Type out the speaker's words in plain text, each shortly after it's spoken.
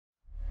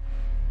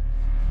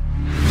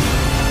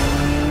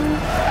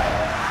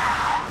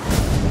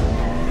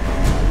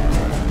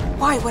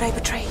Why would I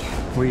betray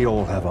you? We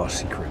all have our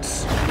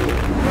secrets.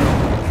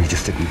 We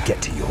just didn't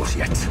get to yours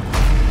yet.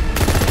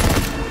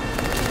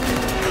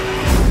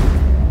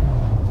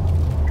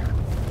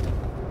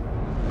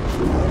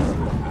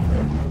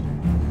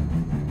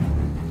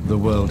 The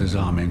world is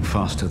arming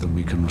faster than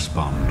we can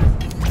respond.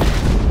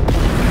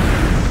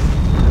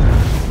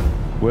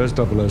 Where's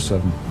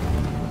 007?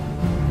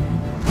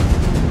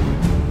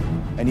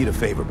 I need a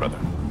favor, brother.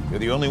 You're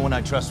the only one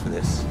I trust for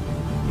this.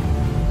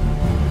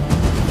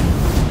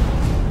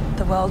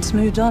 The world's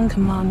moved on,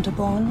 Commander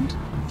Bond.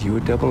 You were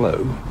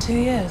 00? 2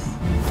 years.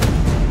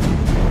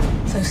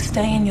 So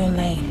stay in your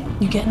lane.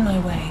 You get in my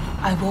way,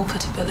 I will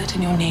put a bullet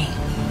in your knee.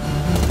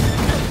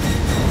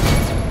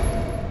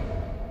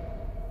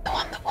 The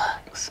one that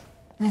works.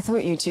 I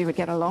thought you two would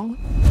get along.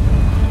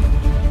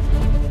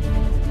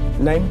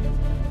 Name?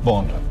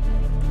 Bond.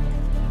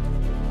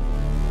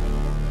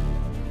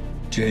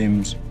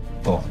 James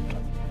Bond.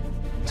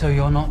 So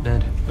you're not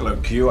dead? Hello,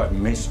 Q. I've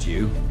missed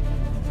you.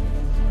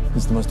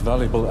 It's the most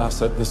valuable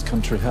asset this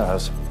country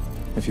has.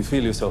 If you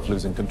feel yourself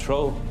losing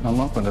control, I'm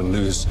not going to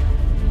lose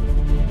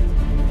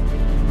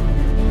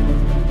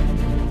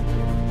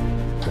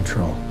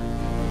control.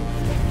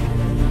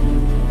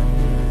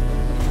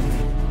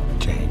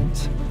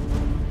 James,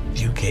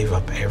 you gave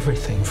up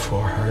everything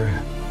for her.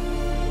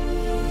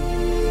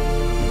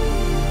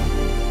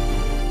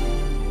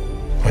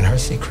 When her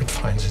secret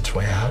finds its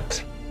way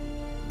out,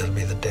 it'll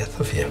be the death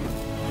of you.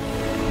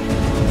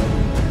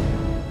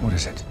 What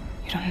is it?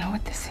 You don't know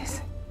what this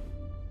is.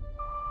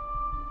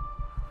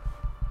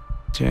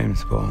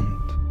 James Bond.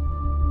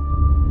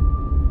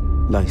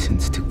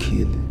 License to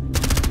kill.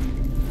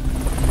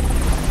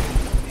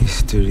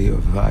 History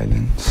of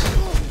violence.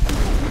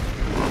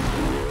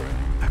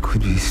 I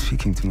could be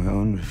speaking to my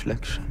own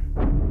reflection.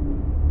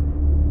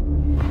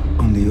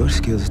 Only your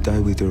skills die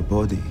with your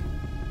body.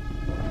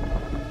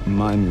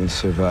 Mine will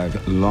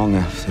survive long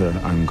after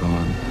I'm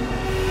gone.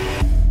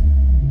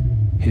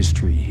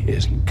 History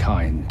isn't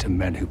kind to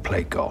men who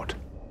play God.